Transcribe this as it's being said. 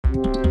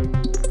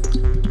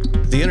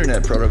The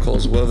internet protocol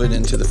is woven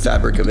into the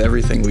fabric of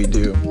everything we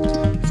do.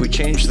 If we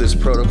change this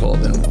protocol,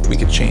 then we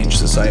could change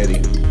society.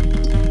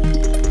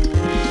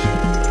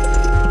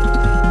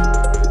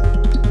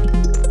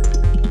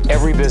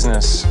 Every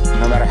business,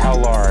 no matter how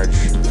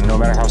large, no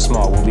matter how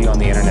small, will be on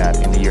the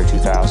internet in the year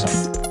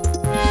 2000.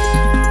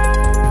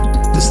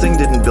 This thing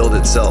didn't build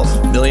itself.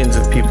 Millions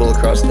of people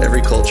across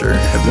every culture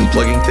have been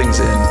plugging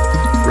things in,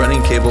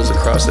 running cables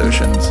across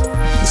oceans,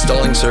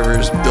 installing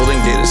servers, building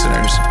data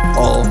centers,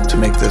 all to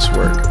make this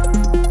work.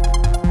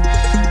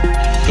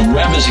 The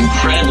web is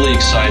incredibly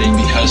exciting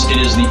because it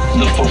is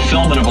the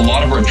fulfillment of a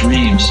lot of our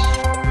dreams.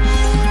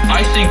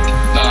 I think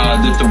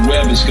that the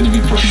web is going to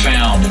be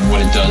profound in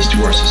what it does to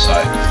our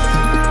society.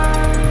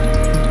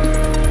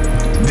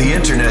 The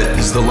internet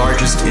is the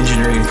largest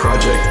engineering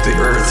project the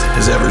Earth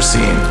has ever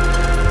seen,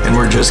 and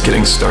we're just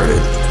getting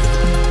started.